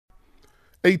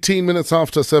18 minutes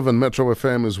after 7, Metro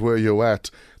FM is where you're at.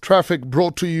 Traffic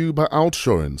brought to you by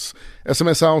Outsurance.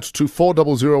 SMS out to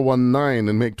 40019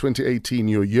 and make 2018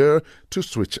 your year to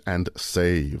switch and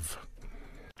save.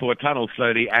 For tunnel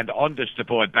slowly and Ondas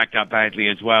Point backed up badly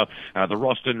as well. The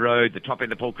Roston Road, the top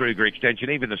end of Paul Kruger extension,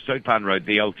 even the Stoatpan Road,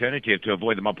 the alternative to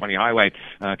avoid the Mopani Highway,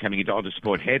 coming into Ondas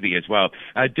Point heavy as well.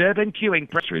 Durban queuing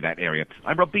press through that area.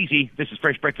 I'm Rob Beattie. This is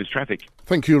Fresh Breakfast Traffic.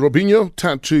 Thank you, Robinho.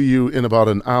 Tat to you in about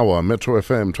an hour. Metro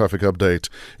FM traffic update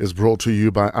is brought to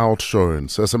you by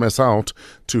Outsurance. SMS out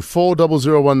to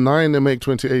 40019 and make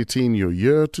 2018 your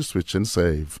year to switch and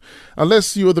save.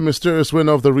 Unless you are the mysterious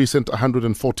winner of the recent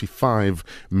 145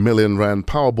 million rand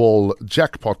Powerball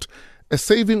jackpot, a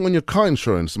saving on your car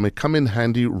insurance may come in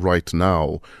handy right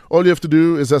now. All you have to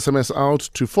do is SMS out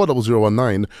to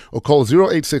 40019 or call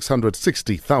 08600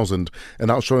 60,000 and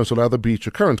Outsurance will either beat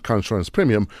your current car insurance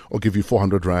premium or give you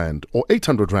 400 rand or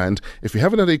 800 rand if you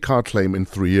haven't had a car claim in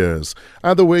 3 years.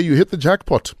 Either way, you hit the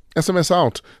jackpot. SMS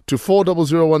out to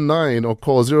 40019 or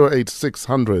call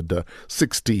 08600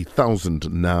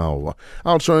 60,000 now.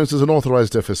 Outsurance is an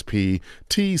authorized FSP.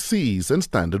 TCs and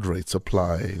standard rates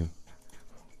apply.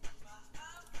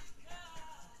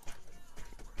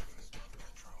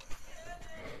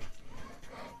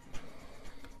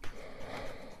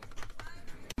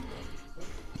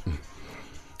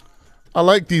 I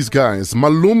like these guys.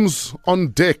 Malum's on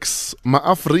decks. Ma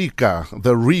Africa,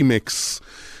 the remix.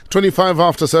 25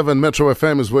 after 7, Metro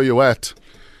FM is where you're at.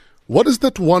 What is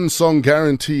that one song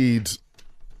guaranteed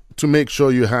to make sure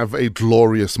you have a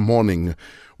glorious morning?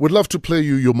 We'd love to play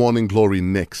you your morning glory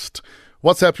next.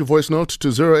 WhatsApp your voice note to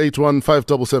 081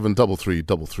 577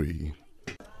 3333.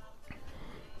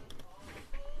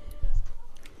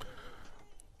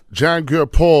 Jaguar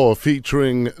Paw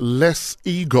featuring Less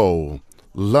Ego,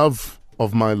 Love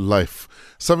of My Life.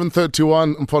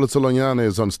 7:31, Mpolo Tsolonyane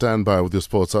is on standby with your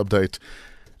sports update.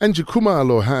 Angie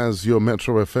Kumalo has your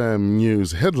Metro FM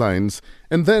news headlines,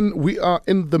 and then we are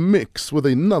in the mix with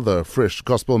another fresh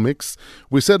gospel mix.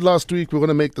 We said last week we're going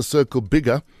to make the circle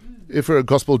bigger. If you're a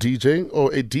gospel DJ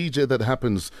or a DJ that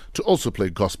happens to also play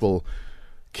gospel,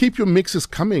 keep your mixes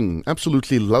coming.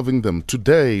 Absolutely loving them.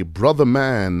 Today, Brother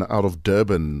Man out of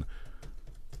Durban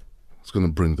is going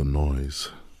to bring the noise.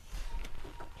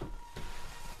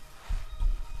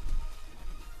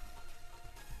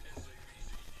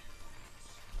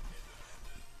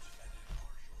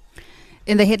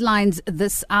 In the headlines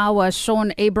this hour,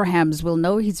 Sean Abrahams will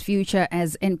know his future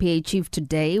as NPA chief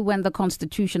today when the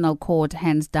Constitutional Court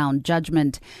hands down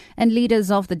judgment. And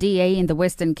leaders of the DA in the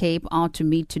Western Cape are to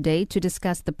meet today to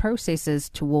discuss the processes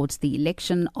towards the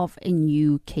election of a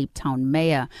new Cape Town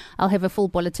mayor. I'll have a full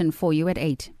bulletin for you at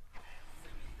 8.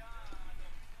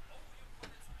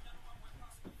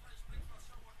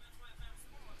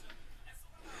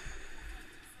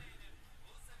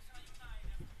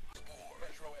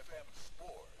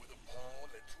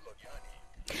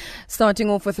 Starting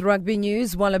off with rugby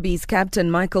news, Wallabies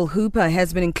captain Michael Hooper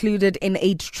has been included in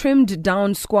a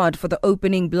trimmed-down squad for the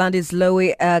opening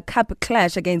Bladisloe Cup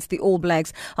clash against the All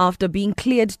Blacks after being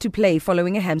cleared to play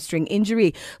following a hamstring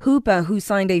injury. Hooper, who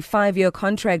signed a 5-year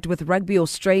contract with Rugby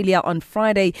Australia on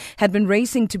Friday, had been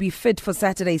racing to be fit for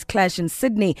Saturday's clash in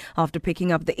Sydney after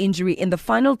picking up the injury in the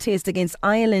final test against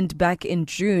Ireland back in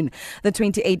June. The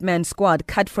 28-man squad,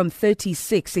 cut from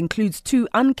 36, includes 2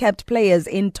 uncapped players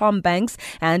in Tom Banks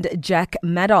and Jack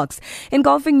Maddox. In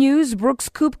golfing news, Brooks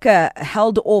Koepka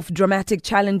held off dramatic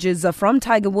challenges from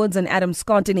Tiger Woods and Adam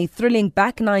Scott in a thrilling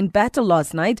back-nine battle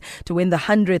last night to win the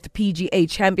 100th PGA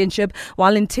Championship,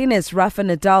 while in tennis, Rafa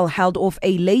Nadal held off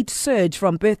a late surge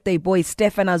from birthday boy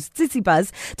Stefanos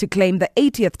Tsitsipas to claim the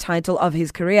 80th title of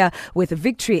his career with a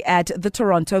victory at the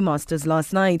Toronto Masters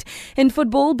last night. In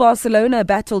football, Barcelona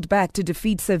battled back to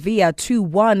defeat Sevilla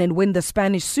 2-1 and win the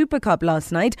Spanish Super Cup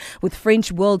last night, with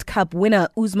French World Cup winner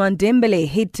Ousmane Dembele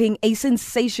hitting a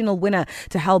sensational winner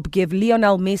to help give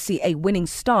Lionel Messi a winning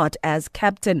start as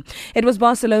captain. It was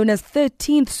Barcelona's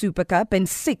 13th Super Cup and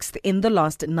 6th in the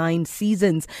last 9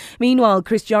 seasons. Meanwhile,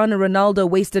 Cristiano Ronaldo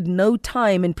wasted no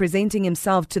time in presenting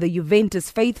himself to the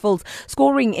Juventus faithfuls,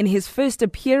 scoring in his first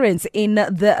appearance in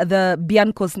the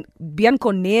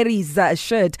Bianconeri's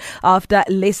shirt after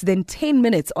less than 10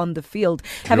 minutes on the field.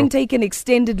 Having taken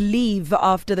extended leave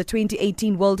after the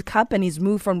 2018 World Cup and his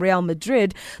move from Real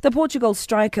Madrid, The Portugal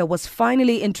striker was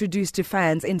finally introduced to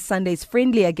fans in Sunday's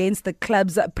friendly against the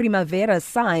club's Primavera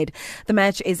side. The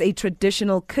match is a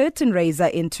traditional curtain raiser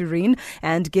in Turin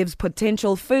and gives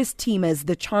potential first-teamers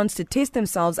the chance to test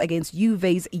themselves against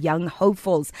Juve's young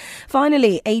hopefuls.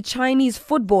 Finally, a Chinese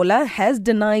footballer has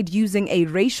denied using a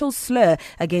racial slur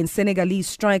against Senegalese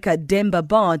striker Demba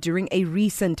Ba during a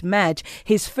recent match,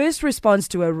 his first response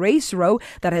to a race row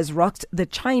that has rocked the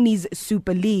Chinese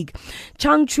Super League.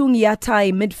 Changchun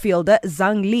Yatai midfielder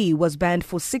Zhang Li was banned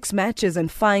for 6 matches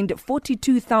and fined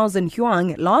 42,000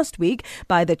 yuan last week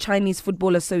by the Chinese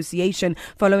Football Association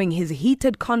following his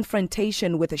heated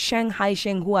confrontation with Shanghai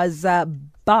Shenghua's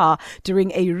Ba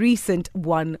during a recent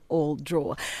 1-1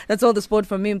 draw. That's all the sport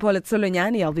from me and Paul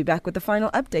Solonyani. I'll be back with the final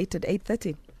update at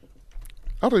 8:30.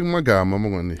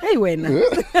 Hey, when?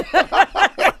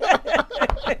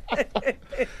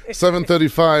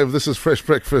 7:35, this is Fresh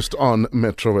Breakfast on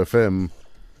Metro FM.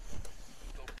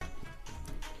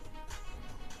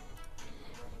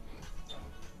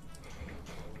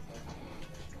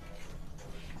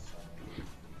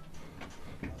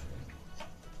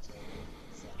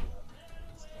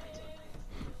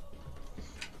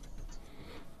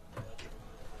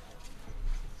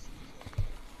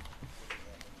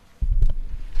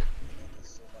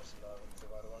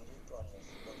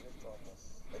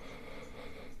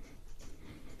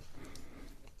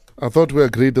 I thought we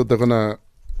agreed that they're going to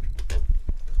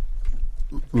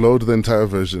load the entire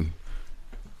version.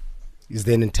 Is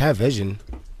there an entire version?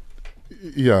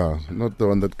 Yeah, not the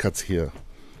one that cuts here.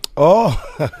 Oh!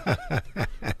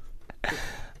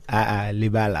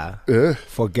 Libala.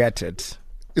 Forget it.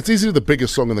 It's easily the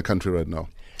biggest song in the country right now.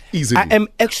 Easily. I am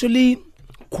actually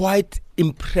quite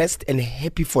impressed and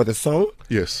happy for the song.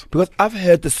 Yes. Because I've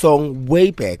heard the song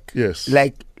way back. Yes.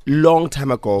 Like long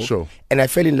time ago. Sure. And I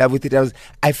fell in love with it.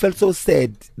 I felt so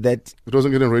sad that it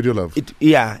wasn't getting radio love.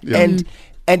 Yeah.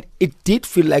 And it did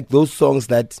feel like those songs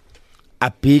that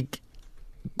are big,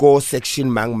 go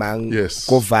section mang mang, yes,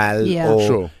 go val, yeah, or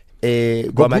sure, yeah.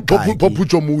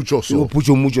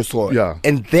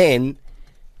 And then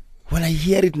when I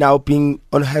hear it now being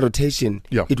on high rotation,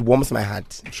 yeah, it warms my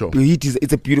heart. Sure.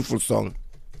 It's a beautiful song.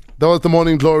 That was the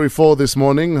morning glory for this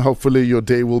morning. Hopefully your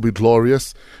day will be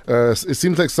glorious. It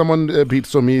seems like someone beat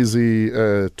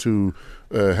Somizi to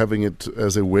having it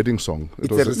as a wedding song.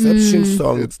 It's a reception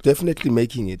song. It's definitely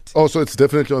making it. Oh, so it's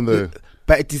definitely on the...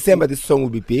 By December, this song will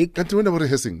be big. Can't you wonder what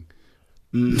he's sing?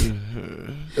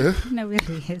 No, we're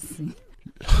rehearsing.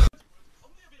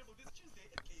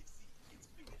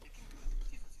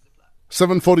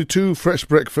 $7:42, Fresh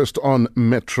Breakfast on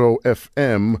Metro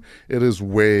FM. It is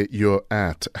where you're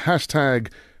at. Hashtag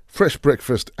Fresh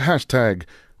Breakfast. Hashtag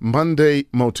Monday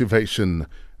Motivation.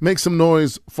 Make some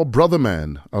noise for Brother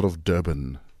Man out of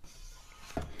Durban.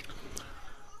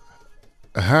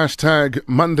 Hashtag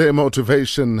Monday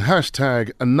Motivation.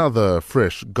 Hashtag another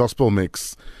fresh gospel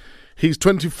mix. He's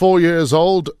 24 years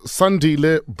old.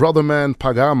 Sandile Brother Man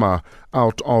Pagama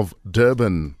out of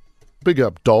Durban. Big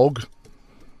up, dog.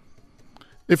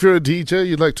 If you're a DJ,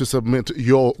 you'd like to submit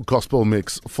your gospel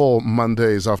mix for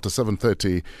Mondays after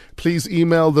 7:30, please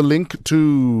email the link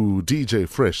to DJ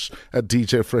Fresh at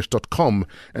djfresh.com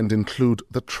and include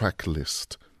the track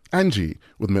list. Angie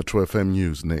with Metro FM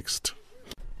News next.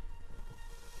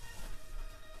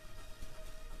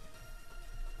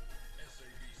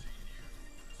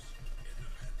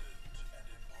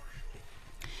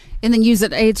 In the news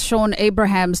at 8, Sean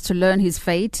Abrahams to learn his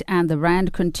fate, and the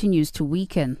rand continues to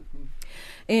weaken.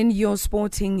 In your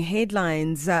sporting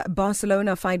headlines,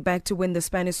 Barcelona fight back to win the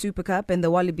Spanish Super Cup, and the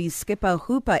Wallabies skipper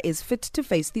Hooper is fit to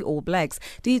face the All Blacks.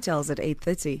 Details at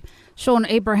 8:30. Sean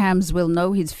Abrahams will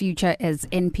know his future as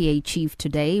NPA chief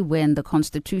today when the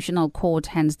Constitutional Court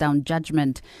hands down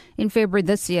judgment. In February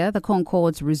this year, the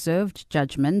Concords reserved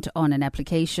judgment on an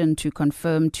application to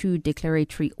confirm 2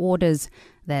 declaratory orders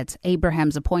that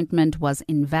Abraham's appointment was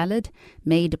invalid,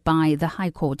 made by the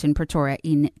High Court in Pretoria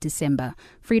in December.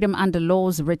 Freedom Under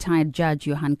Law's retired judge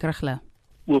Johan Krugler.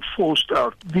 Were forced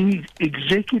out. The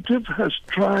executive has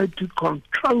tried to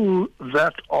control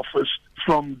that office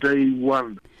from day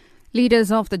one.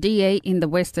 Leaders of the DA in the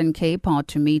Western Cape are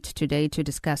to meet today to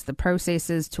discuss the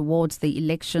processes towards the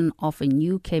election of a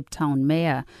new Cape Town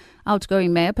mayor.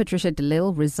 Outgoing Mayor Patricia de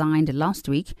Lille resigned last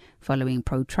week following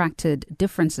protracted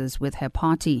differences with her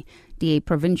party. DA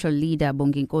provincial leader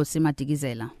Bonginkosi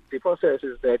Matigizela. The process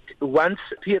is that once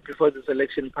appeared before this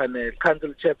election panel,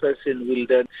 council chairperson will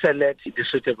then select the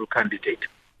suitable candidate.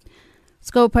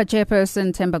 Scopa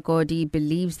chairperson Themba Godi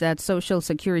believes that Social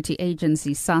Security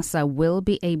Agency SASSA will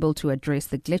be able to address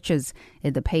the glitches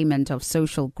in the payment of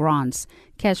social grants.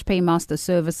 Cash Paymaster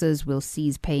Services will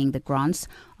cease paying the grants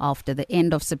after the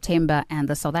end of September, and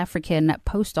the South African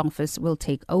Post Office will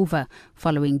take over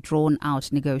following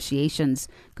drawn-out negotiations.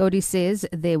 Godi says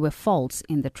there were faults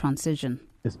in the transition,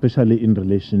 especially in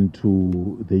relation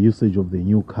to the usage of the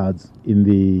new cards in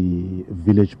the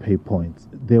village pay points.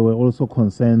 There were also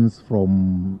concerns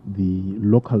from the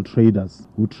local traders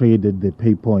who traded the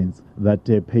pay points that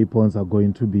pay points are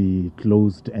going to be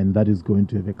closed, and that is going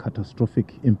to have a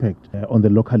catastrophic impact on the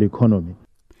local economy.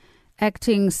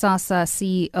 Acting SASSA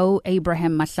CEO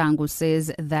Abraham Mahlangu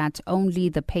says that only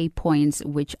the pay points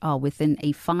which are within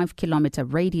a 5-kilometer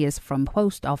radius from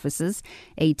post offices,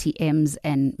 ATMs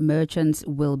and merchants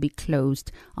will be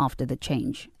closed after the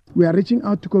change. We are reaching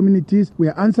out to communities. We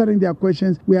are answering their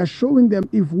questions. We are showing them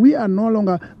if we are no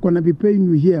longer going to be paying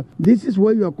you here, this is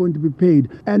where you are going to be paid.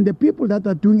 And the people that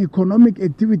are doing economic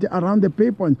activity around the pay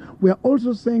point, we are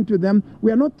also saying to them,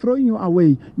 we are not throwing you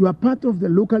away. You are part of the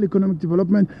local economic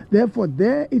development. Therefore,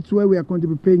 there it's where we are going to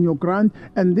be paying your grant.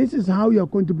 And this is how you are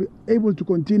going to be able to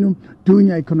continue doing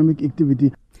your economic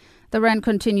activity. The rand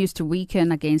continues to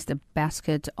weaken against a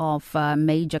basket of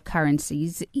major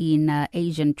currencies in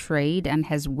Asian trade and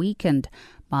has weakened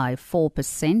by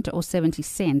 4% or 70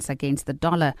 cents against the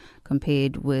dollar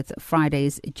compared with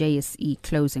Friday's JSE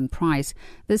closing price.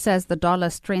 This as the dollar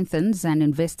strengthens and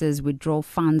investors withdraw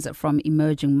funds from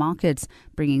emerging markets,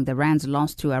 bringing the rand's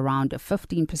loss to around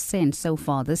 15% so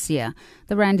far this year.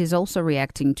 The rand is also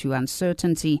reacting to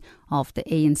uncertainty of the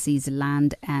ANC's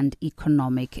land and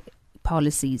economic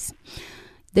policies.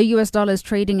 The US dollar is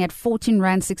trading at 14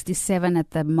 Rand 67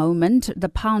 at the moment. The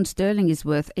pound sterling is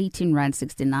worth 18 Rand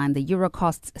 69. The euro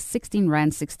costs 16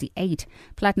 Rand 68.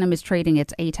 Platinum is trading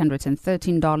at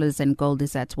 $813 and gold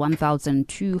is at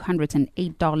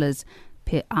 $1,208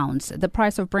 per ounce. The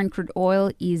price of Brent crude oil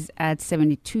is at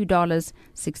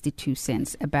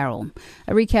 $72.62 a barrel.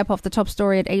 A recap of the top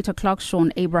story at 8 o'clock.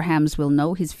 Sean Abrahams will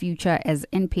know his future as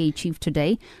NPA chief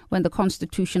today when the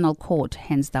Constitutional Court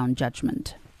hands down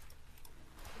judgment.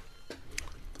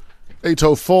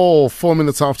 8:04, 4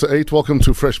 minutes after 8. Welcome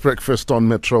to Fresh Breakfast on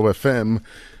Metro FM.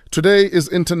 Today is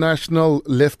International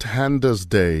Left-Handers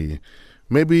Day.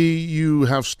 Maybe you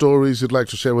have stories you'd like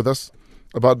to share with us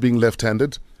about being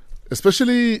left-handed,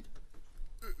 especially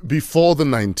before the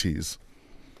 90s,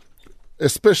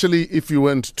 especially if you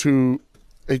went to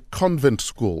a convent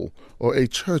school or a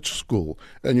church school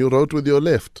and you wrote with your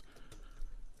left.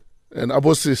 And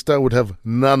Abo sister would have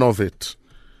none of it.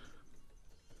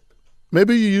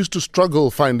 Maybe you used to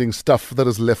struggle finding stuff that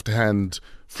is left-hand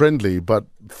friendly, but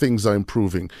things are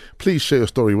improving. Please share your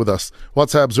story with us.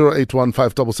 WhatsApp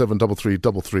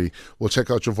 081-577-3333. We'll check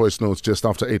out your voice notes just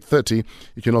after 8:30.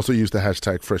 You can also use the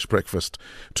hashtag FreshBreakfast.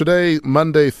 Today,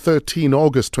 Monday, 13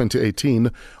 August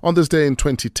 2018, on this day in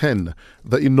 2010,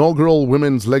 the inaugural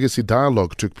Women's Legacy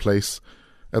Dialogue took place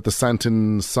at the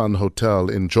Santin Sun Hotel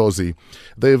in Jozi.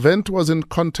 The event was in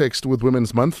context with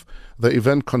Women's Month. The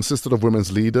event consisted of women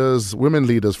leaders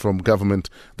from government,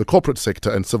 the corporate sector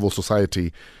and civil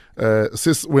society.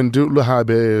 Sis Wendu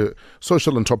Luhabe,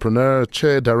 social entrepreneur,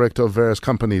 chair director of various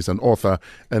companies and author,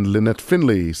 and Lynette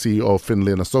Finley, CEO of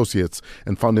Finley & Associates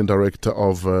and founding director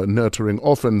of Nurturing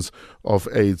Orphans of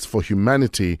AIDS for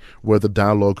Humanity, were the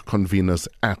dialogue conveners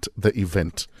at the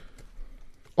event.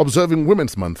 Observing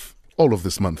Women's Month all of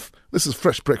this month. This is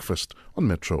Fresh Breakfast on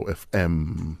Metro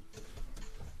FM.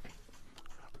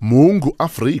 Mungu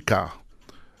Afrika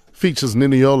features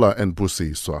Niniola and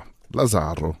Busiswa.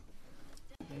 Lazaro.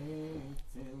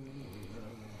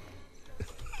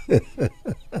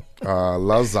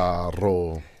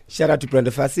 Lazaro. Shout out to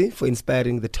Brenda Fassi for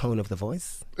inspiring the tone of the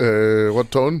voice. What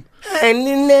tone? Can't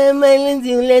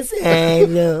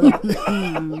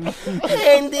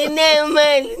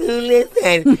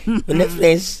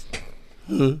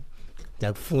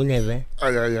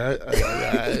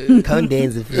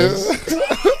dance the flesh.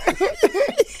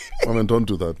 I mean, don't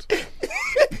do that.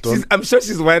 I'm sure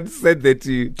she's once said that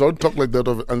to you. Don't talk like that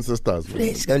of ancestors.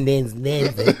 Fresh, can't dance.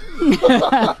 The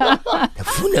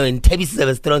funa when Tabis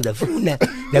was strong. The funa,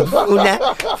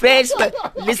 fresh. But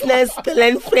listeners, to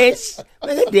learn fresh.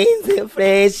 But dance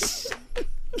fresh.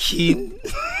 Keen.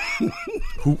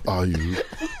 Who are you?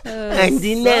 And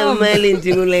the name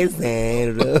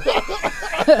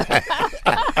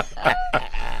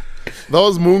That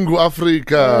was Mungu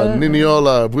Afrika,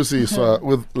 Niniola Busiswa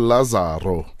with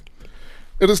Lazaro.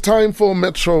 It is time for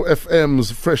Metro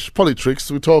FM's Fresh Politricks.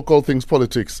 We talk all things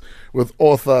politics with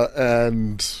author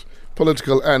and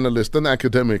political analyst and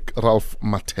academic Ralph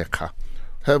Mateka.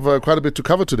 have quite a bit to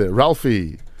cover today.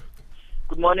 Ralphie.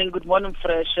 Good morning,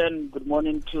 Fresh, and good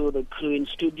morning to the crew in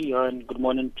studio, and good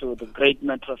morning to the great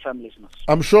Metro FM listeners.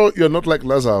 I'm sure you're not like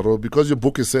Lazaro, because your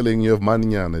book is selling, you have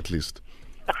money at least.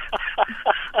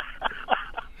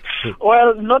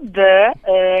 Well, not there,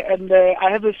 and I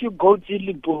have a few goats in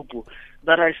Limpopo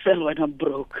that I sell when I'm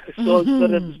broke, so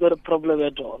it's not a problem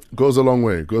at all. Goes a long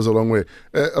way.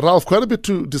 Ralph, quite a bit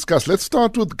to discuss. Let's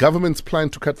start with government's plan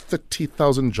to cut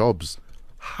 30,000 jobs.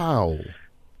 How?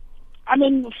 I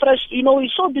mean, Fresh,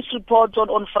 we saw this report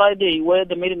on Friday where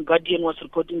the Maiden Guardian was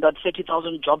reporting that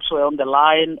 30,000 jobs were on the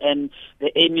line, and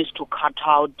the aim is to cut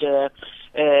out the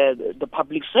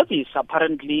public service.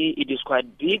 Apparently, it is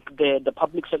quite big. The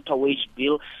public sector wage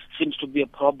bill seems to be a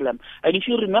problem. And if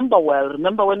you remember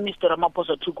when Mr.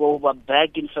 Ramaphosa took over back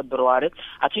in February,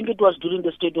 I think it was during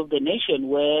the State of the Nation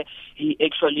where he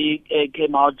actually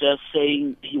came out just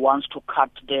saying he wants to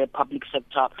cut the public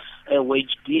sector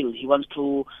wage bill. He wants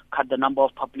to cut the number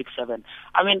of public servants.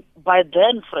 I mean, by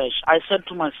then, Fresh, I said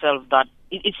to myself that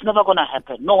it's never going to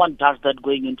happen. No one does that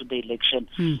going into the election.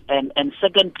 And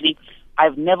secondly,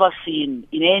 I've never seen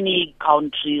in any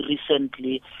country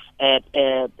recently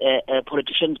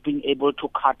politicians being able to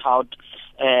cut out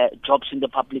jobs in the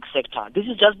public sector. This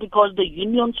is just because the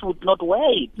unions would not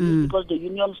wait, because the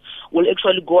unions will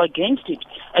actually go against it.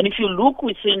 And if you look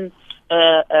within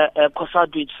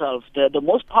COSATU itself, the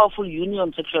most powerful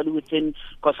unions actually within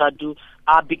COSATU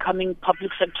are becoming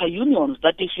public sector unions.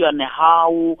 That is your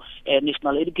NEHAU,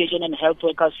 National Education and Health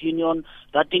Workers Union.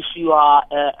 That is your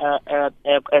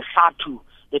SATU,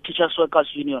 the Teachers Workers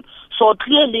Union. So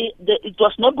clearly, it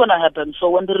was not going to happen. So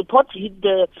when the report hit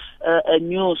the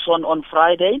news on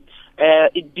Friday,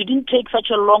 it didn't take such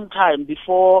a long time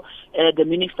before the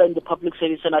Minister in the Public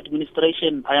Service and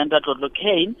Administration, Ayanda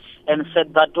came and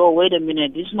said that, oh, wait a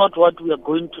minute, this is not what we are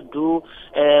going to do.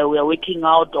 We are working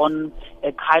out on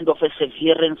a kind of a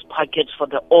severance package for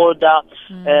the older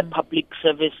public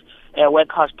service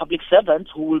workers, public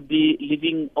servants who will be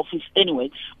leaving office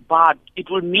anyway. But it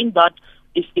will mean that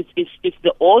if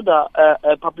the older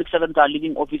public servants are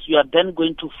leaving office, we are then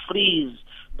going to freeze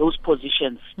those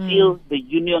positions. Still, the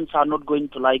unions are not going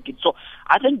to like it. So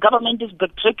I think government is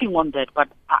backtracking on that. But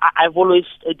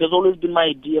it has always been my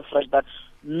idea, Fresh, that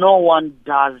no one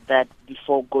does that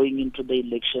before going into the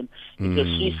election. It's a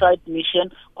suicide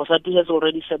mission. COSATU has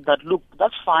already said that, look,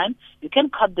 that's fine. You can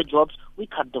cut the jobs. We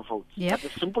cut the votes. It's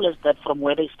as simple as that from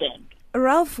where they stand.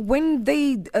 Ralph, when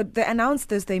they announced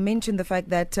this, they mentioned the fact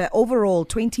that overall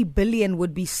 20 billion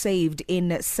would be saved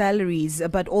in salaries,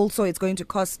 but also it's going to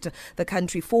cost the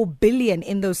country 4 billion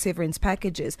in those severance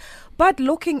packages. But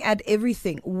looking at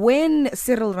everything, when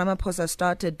Cyril Ramaphosa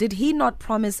started, did he not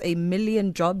promise 1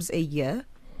 million jobs a year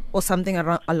or something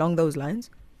along those lines?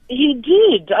 He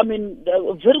did. I mean,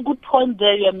 a very good point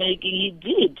there you're making. He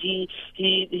did.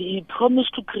 He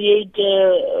promised to create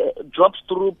jobs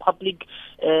through public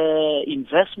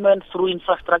investment, through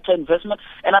infrastructure investment.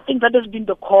 And I think that has been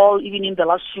the call even in the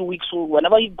last few weeks. So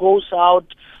whenever he goes out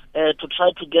to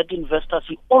try to get investors,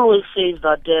 he always says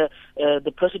that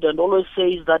the president always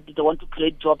says that they want to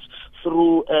create jobs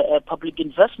through public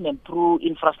investment, through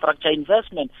infrastructure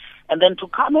investment. And then to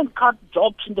come and cut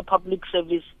jobs in the public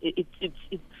service,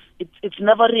 it's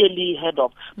never really heard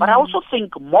of. But I also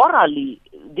think morally,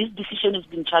 this decision has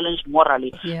been challenged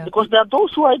morally, because there are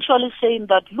those who are actually saying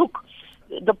that, look,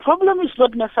 the problem is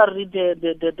not necessarily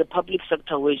the public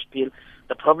sector wage bill.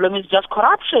 The problem is just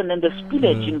corruption and the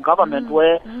spillage in government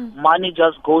where money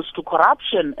just goes to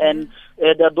corruption. And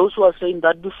there are those who are saying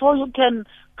that before you can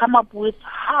come up with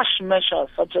harsh measures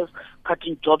such as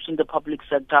cutting jobs in the public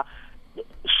sector,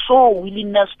 show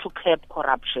willingness to curb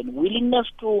corruption, willingness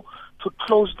to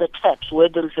close the taps where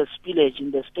there is a spillage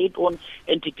in the state-owned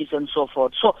entities and so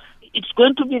forth. So it's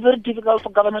going to be very difficult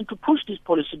for government to push this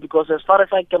policy because as far as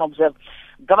I can observe,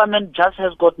 government just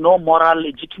has got no moral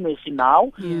legitimacy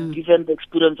now, given the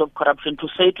experience of corruption, to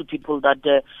say to people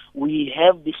that we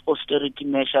have these austerity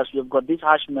measures, we've got these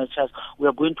harsh measures, we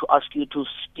are going to ask you to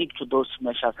stick to those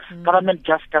measures. Government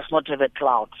just does not have a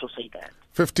clout to say that.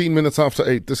 15 minutes after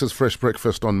 8, this is Fresh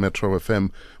Breakfast on Metro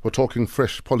FM. We're talking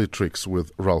fresh politics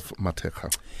with Ralph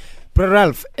Mateka. But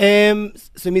Ralph,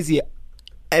 Somizi,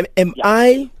 am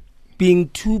I being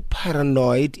too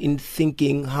paranoid in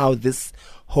thinking how this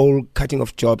whole cutting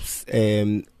of jobs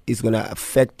is going to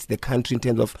affect the country in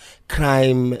terms of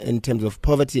crime, in terms of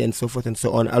poverty and so forth and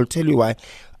so on? I'll tell you why.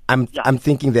 I'm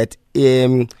thinking that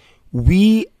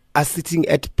we are sitting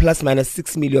at plus minus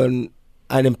 6 million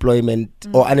unemployment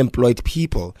or unemployed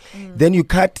people. Then you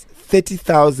cut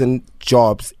 30,000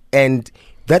 jobs and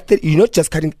you're not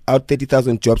just cutting out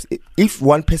 30,000 jobs. If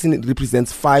one person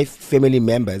represents 5 family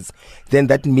members, then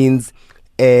that means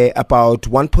about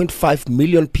 1.5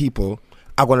 million people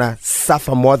are going to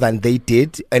suffer more than they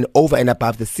did, and over and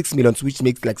above the 6 million, which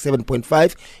makes like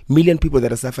 7.5 million people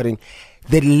that are suffering.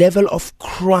 The level of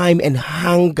crime and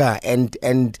hunger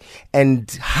and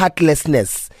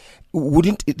heartlessness,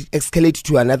 wouldn't it escalate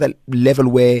to another level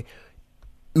where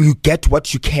you get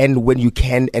what you can when you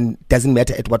can, and doesn't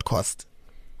matter at what cost?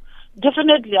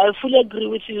 Definitely, I fully agree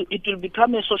with you. It will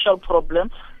become a social problem.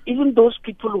 Even those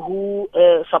people who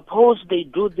suppose they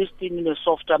do this thing in a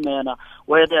softer manner,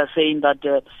 where they are saying that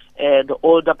the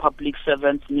older public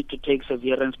servants need to take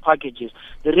severance packages.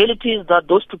 The reality is that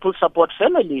those people support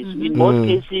families. In most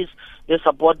cases, they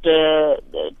support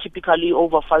typically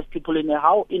over 5 people in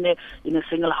a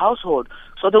single household.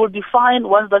 So they will be fine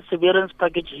once that severance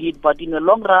package hit. But in the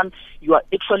long run, you are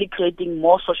actually creating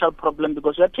more social problem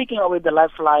because you are taking away the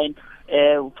lifeline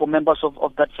for members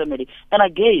of that family. And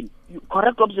again,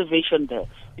 correct observation there.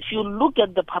 If you look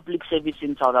at the public service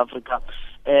in South Africa,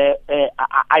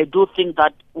 I do think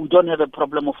that we don't have a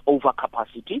problem of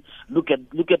overcapacity. Look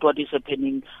at what is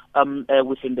happening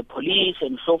within the police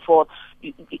and so forth.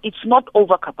 It's not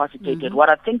overcapacitated. What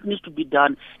I think needs to be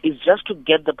done is just to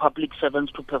get the public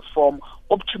servants to perform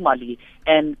optimally,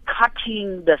 and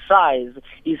cutting the size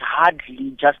is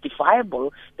hardly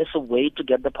justifiable as a way to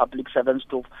get the public servants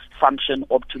to function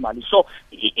optimally. So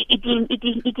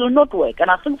it will not work. And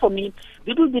I think for me,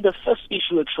 it will be the first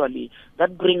issue actually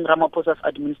that bring Ramaphosa's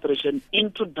administration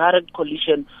into direct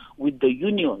collision with the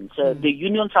unions. The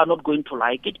unions are not going to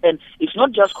like it, and it's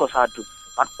not just COSATU,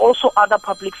 but also other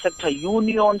public sector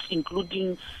unions,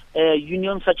 including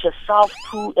unions such as South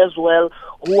too as well,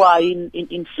 who are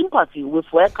in sympathy with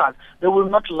workers. They will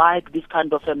not like this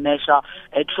kind of a measure.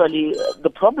 Actually, the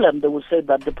problem, they will say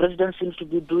that the president seems to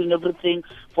be doing everything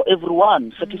for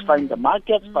everyone, satisfying the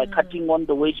markets by cutting on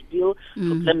the wage bill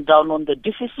to clamp down on the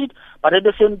deficit. But at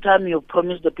the same time, you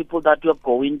promise the people that you are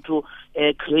going to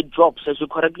create jobs. As you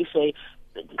correctly say,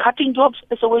 cutting jobs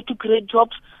is a way to create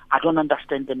jobs. I don't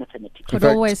understand the mathematics. Could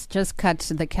always just cut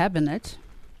the cabinet.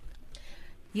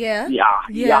 Yeah.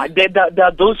 There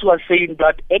are those who are saying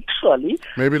that actually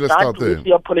maybe let's start there. With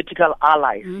your political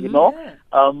allies, you know,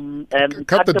 and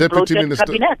cut the deputy minister.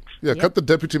 Cabinet. Cut the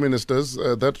deputy ministers.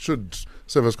 That should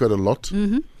save us quite a lot.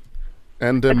 And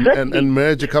Exactly. and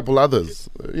merge a couple others.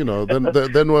 You know,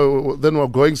 then we're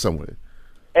going somewhere.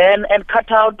 And cut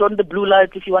out on the blue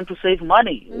lights if you want to save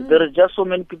money. There are just so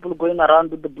many people going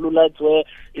around with the blue lights where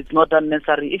it's not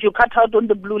unnecessary. If you cut out on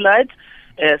the blue lights,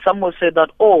 some will say that,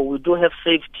 we do have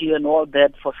safety and all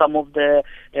that for some of the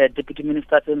deputy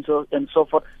ministers and so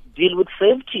forth. Deal with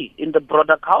safety in the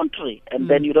broader country, and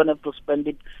then you don't have to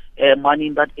spend money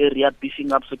in that area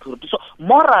beefing up security. So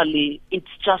morally, it's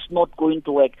just not going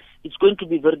to work. It's going to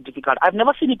be very difficult. I've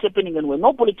never seen it happening anywhere.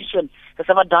 No politician has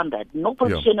ever done that. No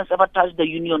politician has ever touched the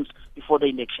unions before the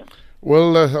election.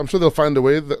 Well, I'm sure they'll find a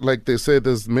way. Like they say,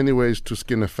 there's many ways to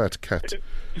skin a fat cat.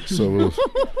 So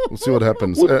we'll see what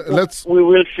happens. We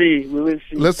will see.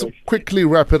 Let's quickly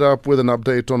wrap it up with an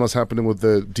update on what's happening with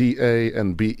the DA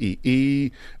and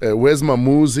BEE. Where's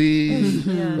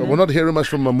Mamuzi? We're not hearing much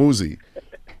from Mamuzi.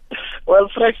 Well,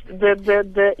 Fresh,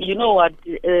 you know what,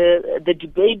 the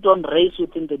debate on race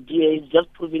within the DA is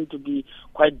just proving to be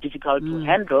quite difficult to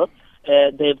handle.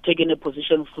 They've taken a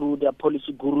position through their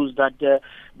policy gurus that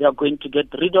they are going to get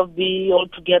rid of BEE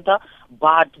altogether,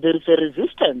 but there is a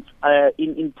resistance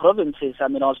in provinces. I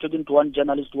mean, I was talking to one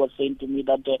journalist who was saying to me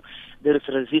that there is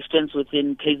resistance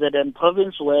within KZN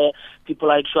province where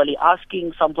people are actually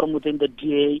asking, some from within the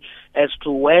DA, as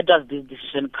to where does this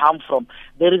decision come from.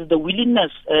 There is the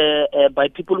willingness by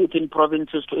people within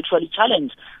provinces to actually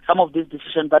challenge some of these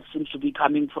decisions that seems to be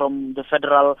coming from the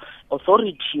federal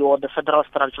authority or the federal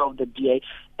structure of the DA.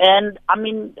 And, I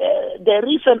mean, there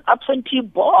is an absentee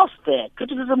boss there.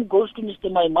 Criticism goes to Mr.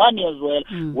 Maimani as well.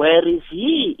 Where is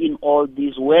he in all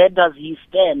this? Where does he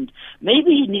stand?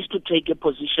 Maybe he needs to take a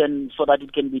position so that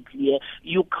it can be clear.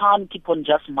 You can't keep on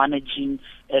just managing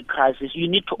a crisis. You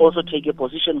need to also take a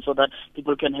position so that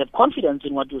people can have confidence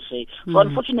in what you say. So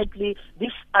unfortunately,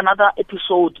 this another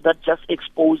episode that just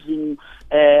exposing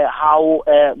how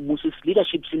Musi's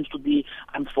leadership seems to be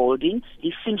unfolding.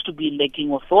 He seems to be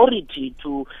lacking authority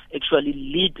to actually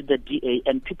lead the DA,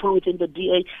 and people within the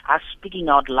DA are speaking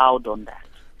out loud on that.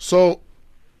 So,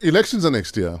 elections are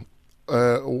next year.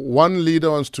 One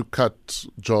leader wants to cut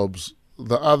jobs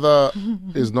The other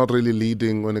is not really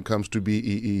leading when it comes to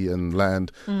BEE and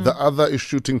land. The other is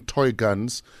shooting toy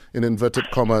guns, in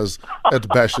inverted commas, at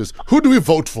bashes. Who do we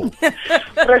vote for?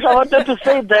 Fresh, I wanted to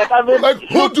say that. I mean,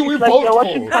 who do we it's like vote you're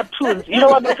watching for? cartoons. You know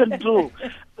what we can do?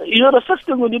 The first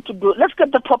thing we need to do, let's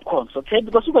get the popcorns, okay?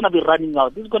 Because we're going to be running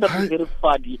out. This is going to be very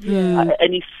funny.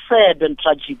 And it's sad and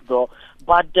tragic, though.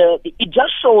 But it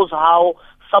just shows how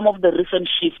some of the recent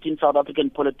shifts in South African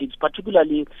politics,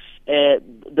 particularly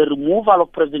the removal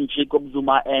of President Jacob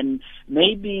Zuma and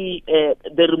maybe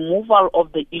the removal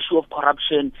of the issue of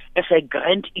corruption as a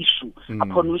grand issue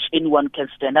upon which anyone can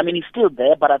stand. I mean, it's still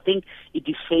there, but I think it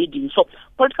is fading. So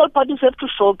political parties have to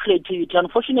show creativity.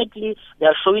 Unfortunately, they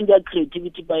are showing their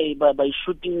creativity by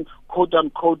shooting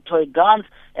quote-unquote toy guns,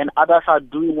 and others are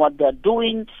doing what they're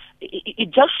doing. It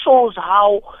just shows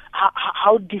how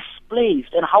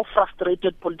displaced and how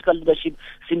frustrated political leadership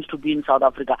seems to be in South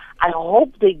Africa. I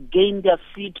hope they gain their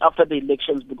feet after the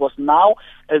elections, because now,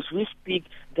 as we speak,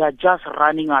 they are just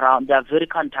running around. They are very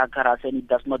cantankerous, and it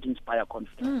does not inspire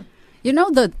confidence. You know,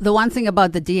 the one thing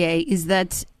about the DA is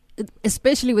that,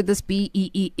 especially with this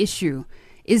BEE issue,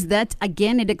 is that,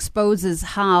 again, it exposes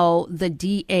how the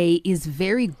DA is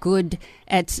very good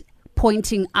at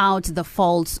pointing out the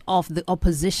faults of the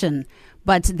opposition,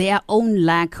 but their own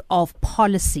lack of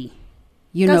policy.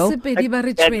 You know?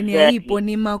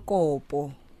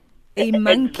 A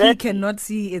monkey cannot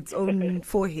see its own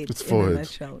forehead. Its forehead. In a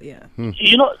nutshell, yeah.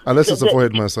 Unless it's a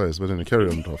forehead my size, but then carry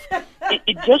on, Prof.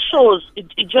 It just shows.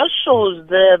 It just shows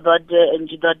there that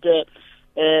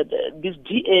this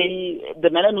DA, the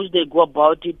manner in which they go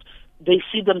about it, they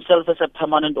see themselves as a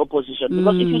permanent opposition.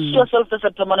 Because if you see yourself as a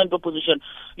permanent opposition,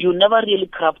 you never really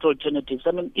craft alternatives.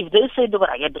 I mean, if they say they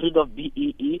want to get rid of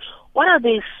BEE, what are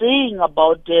they saying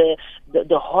about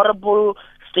the horrible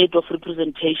state of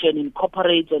representation in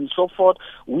corporates and so forth?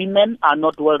 Women are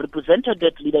not well represented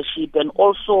at leadership, and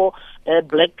also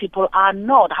black people are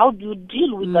not. How do you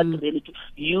deal with that reality?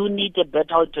 You need a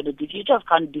better alternative. You just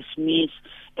can't dismiss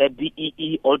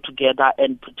BEE altogether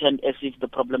and pretend as if the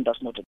problem does not exist.